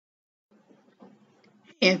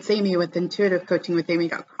It's Amy with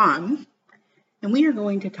intuitivecoachingwithamy.com, and we are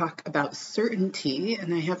going to talk about certainty,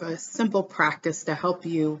 and I have a simple practice to help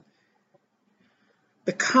you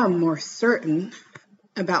become more certain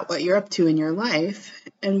about what you're up to in your life.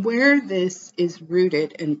 And where this is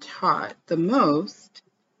rooted and taught the most,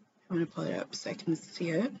 I'm going to pull it up so I can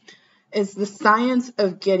see it, is the science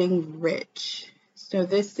of getting rich. So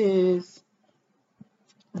this is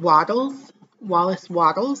Wallace Wattles,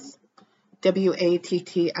 Wattles,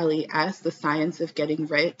 The Science of Getting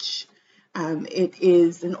Rich. It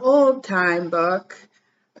is an old-time book,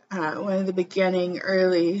 one of the beginning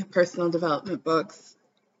early personal development books,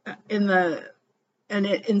 and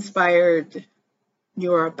it inspired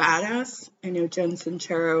You're a Badass. I know Jen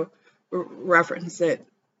Sincero referenced it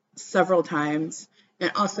several times,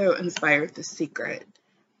 and also inspired The Secret.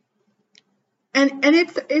 And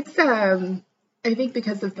it's I think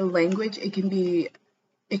because of the language, it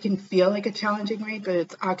can feel like a challenging read, but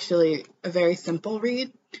it's actually a very simple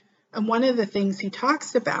read. And one of the things he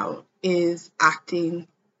talks about is acting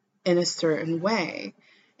in a certain way.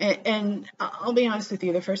 And I'll be honest with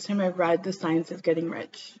you, the first time I read The Science of Getting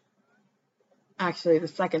Rich, actually the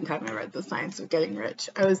second time I read The Science of Getting Rich,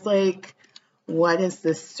 I was like, what is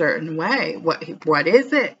this certain way? What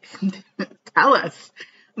is it? Tell us.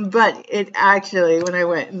 But it actually, when I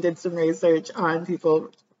went and did some research on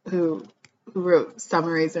people who wrote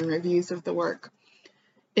summaries and reviews of the work,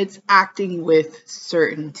 it's acting with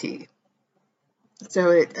certainty.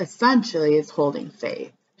 So it essentially is holding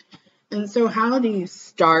faith. And so how do you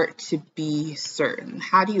start to be certain?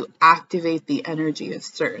 How do you activate the energy of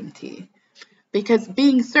certainty? Because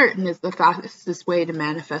being certain is the fastest way to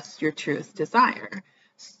manifest your truest desire.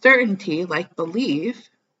 Certainty, like belief,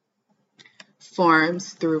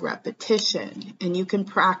 forms through repetition, and you can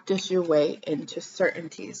practice your way into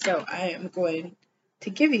certainty. So I am going to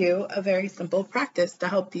give you a very simple practice to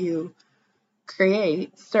help you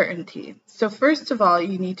create certainty. So first of all,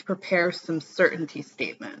 you need to prepare some certainty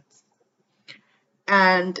statements.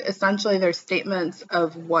 And essentially, they're statements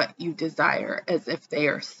of what you desire as if they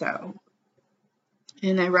are so.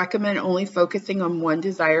 And I recommend only focusing on one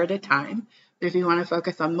desire at a time. But if you want to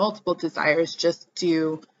focus on multiple desires, just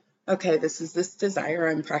do, okay, this is this desire,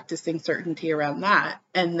 I'm practicing certainty around that,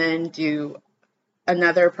 and then do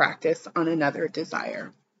another practice on another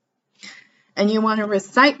desire. And you want to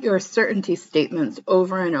recite your certainty statements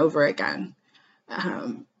over and over again.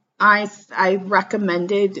 I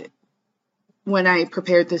recommended, when I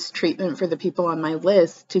prepared this treatment for the people on my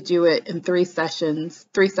list, to do it in 3 sessions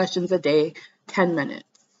a day, 10 minutes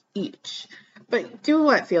each. But do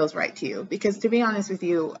what feels right to you, because to be honest with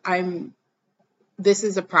you, this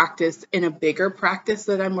is a practice in a bigger practice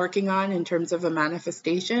that I'm working on in terms of a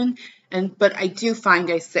manifestation. But I do find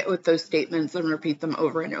I sit with those statements and repeat them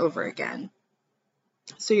over and over again.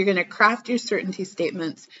 So you're going to craft your certainty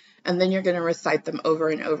statements, and then you're going to recite them over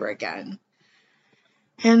and over again.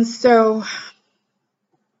 And so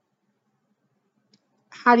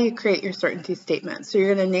how do you create your certainty statement? So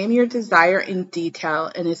you're going to name your desire in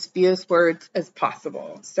detail in as few words as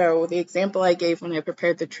possible. So the example I gave when I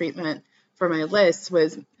prepared the treatment for my list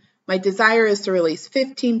was, my desire is to release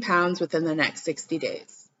 15 pounds within the next 60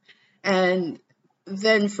 days. And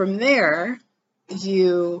then from there,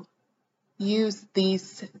 you use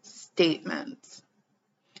these statements.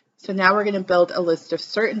 So now we're going to build a list of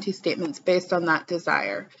certainty statements based on that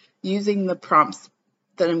desire, using the prompts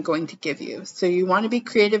that I'm going to give you. So you want to be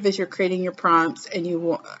creative as you're creating your prompts, and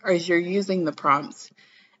as you're using the prompts,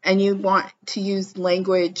 and you want to use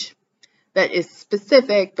language that is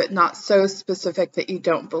specific, but not so specific that you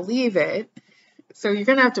don't believe it. So you're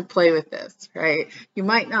going to have to play with this, right? You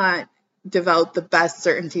might not develop the best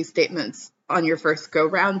certainty statements on your first go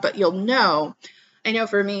round, but you'll know. I know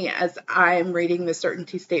for me, as I'm reading the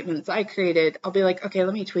certainty statements I created, I'll be like, okay,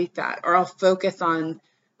 let me tweak that, or I'll focus on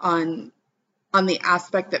the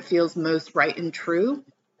aspect that feels most right and true.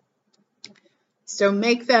 So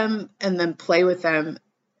make them and then play with them.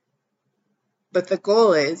 But the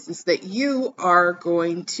goal is that you are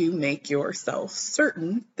going to make yourself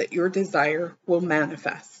certain that your desire will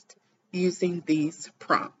manifest using these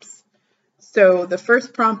prompts. So the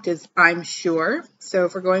first prompt is, I'm sure. So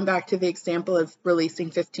if we're going back to the example of releasing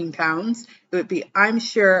 15 pounds, it would be, I'm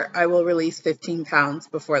sure I will release 15 pounds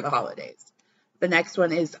before the holidays. The next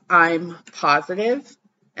one is, I'm positive,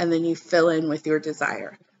 and then you fill in with your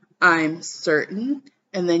desire. I'm certain,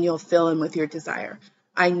 and then you'll fill in with your desire.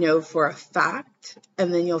 I know for a fact,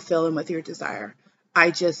 and then you'll fill in with your desire.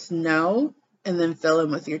 I just know, and then fill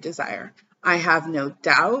in with your desire. I have no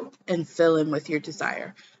doubt, and fill in with your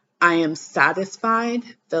desire. I am satisfied,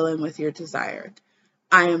 fill in with your desire.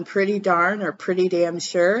 I am pretty darn or pretty damn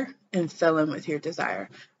sure, and fill in with your desire.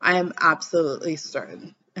 I am absolutely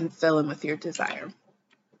certain, and fill in with your desire.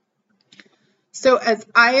 So as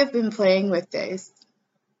I have been playing with this,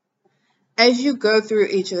 as you go through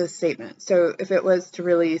each of the statements, so if it was to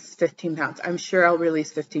release 15 pounds, I'm sure I'll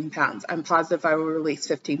release 15 pounds. I'm positive I will release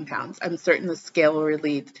 15 pounds. I'm certain the scale will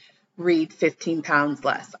read 15 pounds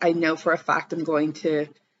less. I know for a fact I'm going to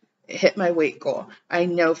hit my weight goal. I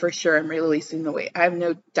know for sure I'm releasing the weight. I have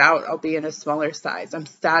no doubt I'll be in a smaller size. I'm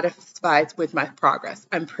satisfied with my progress.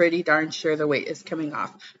 I'm pretty darn sure the weight is coming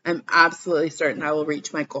off. I'm absolutely certain I will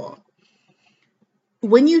reach my goal.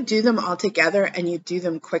 When you do them all together and you do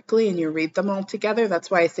them quickly and you read them all together, that's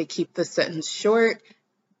why I say keep the sentence short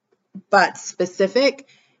but specific.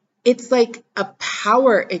 It's like a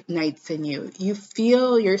power ignites in you. You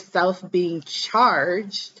feel yourself being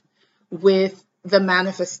charged with the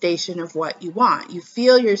manifestation of what you want. You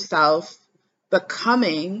feel yourself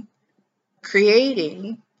becoming,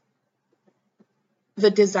 creating the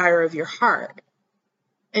desire of your heart.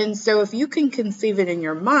 And so if you can conceive it in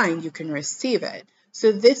your mind, you can receive it.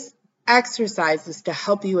 So this exercise is to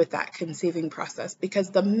help you with that conceiving process, because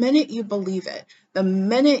the minute you believe it, the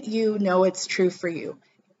minute you know it's true for you,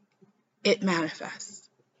 it manifests.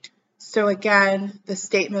 So again, the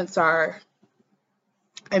statements are,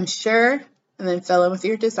 I'm sure, and then fill in with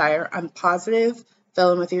your desire. I'm positive,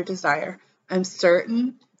 fill in with your desire. I'm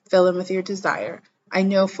certain, fill in with your desire. I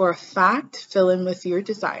know for a fact, fill in with your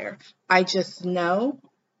desire. I just know,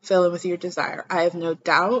 fill in with your desire. I have no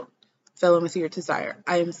doubt, fill in with your desire.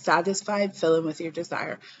 I am satisfied, fill in with your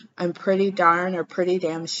desire. I'm pretty darn or pretty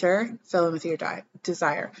damn sure, fill in with your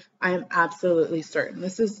desire. I am absolutely certain.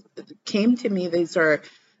 This came to me. These are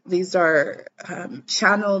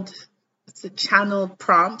channeled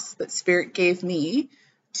prompts that Spirit gave me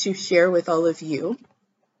to share with all of you.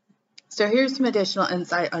 So here's some additional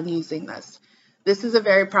insight on using this. This is a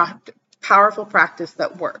very powerful practice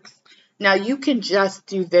that works. Now, you can just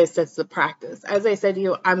do this as the practice. As I said to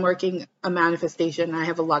you, I'm working a manifestation. I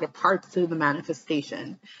have a lot of parts to the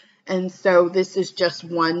manifestation. And so this is just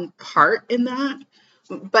one part in that.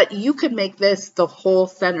 But you could make this the whole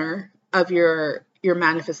center of your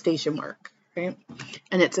manifestation work, right?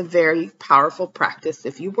 And it's a very powerful practice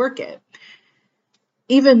if you work it.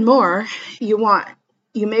 Even more, you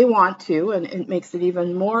may want to, and it makes it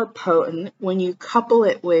even more potent when you couple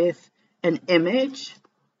it with an image,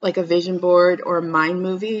 like a vision board or a mind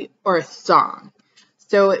movie or a song.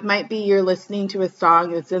 So it might be you're listening to a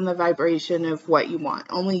song that's in the vibration of what you want.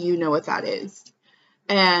 Only you know what that is.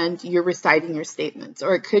 And you're reciting your statements.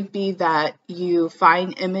 Or it could be that you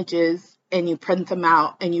find images and you print them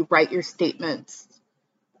out and you write your statements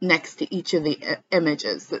next to each of the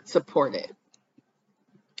images that support it.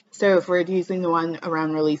 So if we're using the one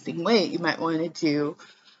around releasing weight, you might want to do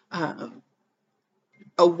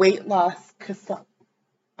a weight loss collage.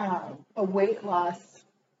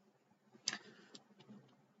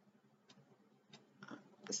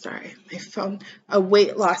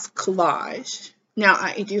 Now,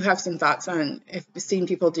 I do have some thoughts on, I've seen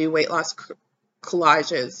people do weight loss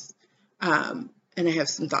collages, and I have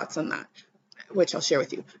some thoughts on that, which I'll share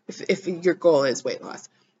with you if your goal is weight loss.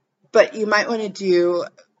 But you might want to do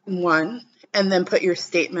one and then put your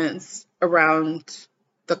statements around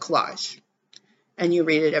the collage. And you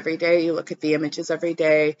read it every day. You look at the images every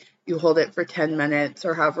day. You hold it for 10 minutes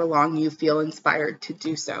or however long you feel inspired to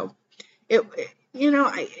do so. In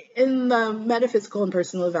the metaphysical and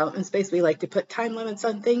personal development space, we like to put time limits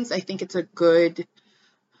on things. I think it's a good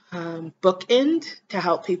bookend to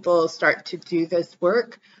help people start to do this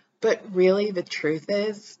work. But really, the truth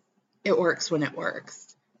is, it works when it works.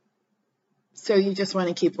 So you just want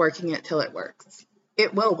to keep working it till it works.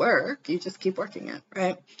 It will work. You just keep working it,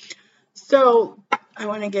 right? So I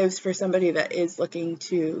want to give, for somebody that is looking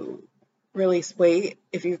to release weight,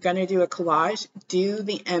 if you're going to do a collage, do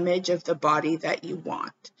the image of the body that you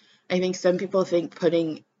want. I think some people think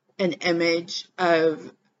putting an image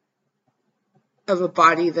of a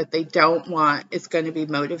body that they don't want is going to be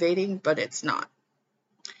motivating, but it's not.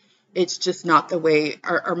 It's just not the way.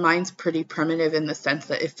 Our mind's pretty primitive in the sense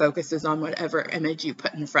that it focuses on whatever image you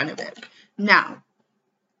put in front of it. Now,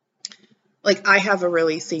 like I have a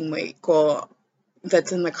releasing weight goal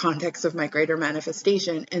that's in the context of my greater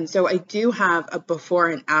manifestation. And so I do have a before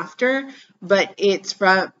and after, but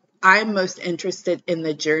I'm most interested in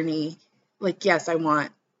the journey. Like, yes, I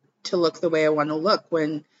want to look the way I want to look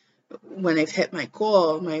when I've hit my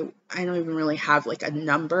goal. I don't even really have like a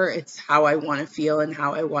number. It's how I want to feel and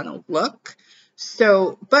how I want to look.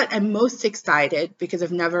 But I'm most excited because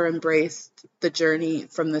I've never embraced the journey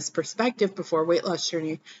from this perspective before, weight loss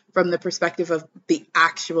journey, from the perspective of the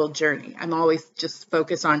actual journey. I'm always just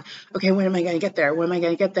focused on, okay, when am I going to get there? When am I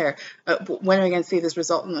going to get there? When am I going to see this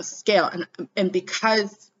result on the scale? And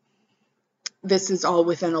because this is all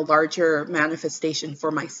within a larger manifestation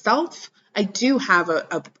for myself, I do have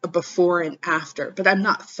a before and after, but I'm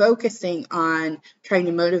not focusing on trying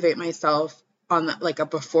to motivate myself on like a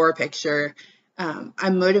before picture.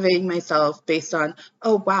 I'm motivating myself based on,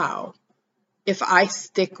 oh, wow, if I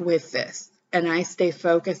stick with this and I stay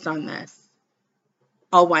focused on this,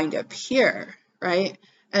 I'll wind up here, right?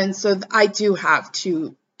 And so I do have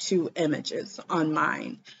two images on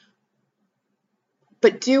mine.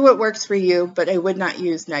 But do what works for you, but I would not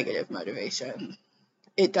use negative motivation.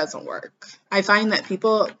 It doesn't work. I find that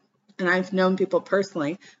people, and I've known people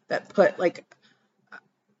personally, that put like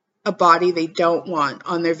a body they don't want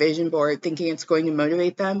on their vision board thinking it's going to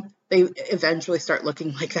motivate them, they eventually start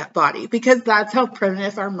looking like that body, because that's how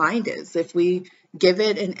primitive our mind is. If we give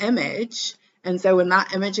it an image, and so when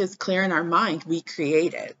that image is clear in our mind, we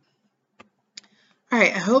create it. All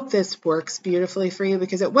right, I hope this works beautifully for you,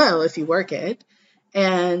 because it will if you work it.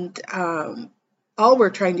 And all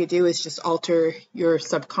we're trying to do is just alter your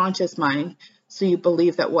subconscious mind so you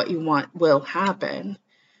believe that what you want will happen.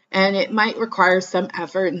 And it might require some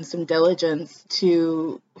effort and some diligence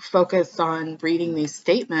to focus on reading these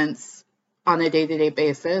statements on a day-to-day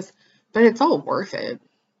basis, but it's all worth it.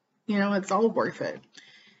 You know, it's all worth it.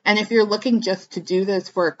 And if you're looking just to do this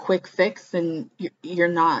for a quick fix and you're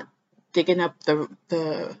not digging up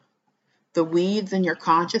the weeds in your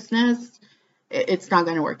consciousness, it's not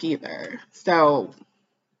going to work either. So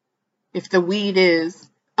if the weed is,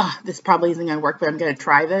 this probably isn't going to work, but I'm going to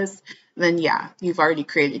try this, then yeah, you've already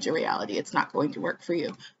created your reality. It's not going to work for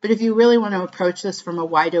you. But if you really want to approach this from a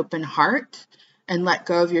wide open heart and let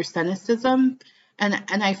go of your cynicism, and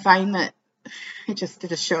I find that I just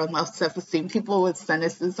did a show on low self-esteem. People with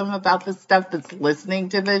cynicism about this stuff that's listening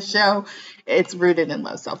to this show, it's rooted in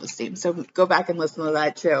low self-esteem. So go back and listen to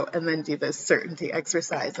that show and then do this certainty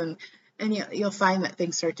exercise. And you'll find that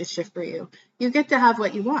things start to shift for you. You get to have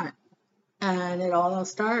what you want. And it all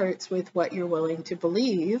starts with what you're willing to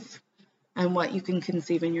believe and what you can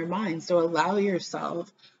conceive in your mind. So allow yourself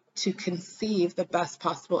to conceive the best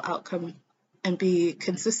possible outcome and be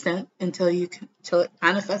consistent until it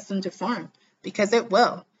manifests into form, because it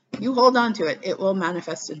will. You hold on to it, it will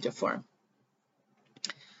manifest into form.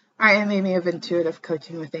 All right, I'm Amy of Intuitive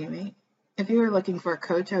Coaching with Amy. If you are looking for a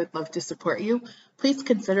coach, I would love to support you. Please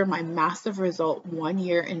consider my Massive Result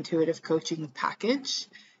 1-year intuitive coaching package.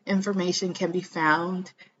 Information can be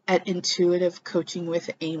found at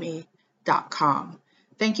intuitivecoachingwithamy.com.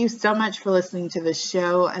 Thank you so much for listening to this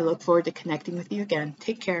show. I look forward to connecting with you again.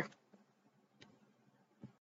 Take care.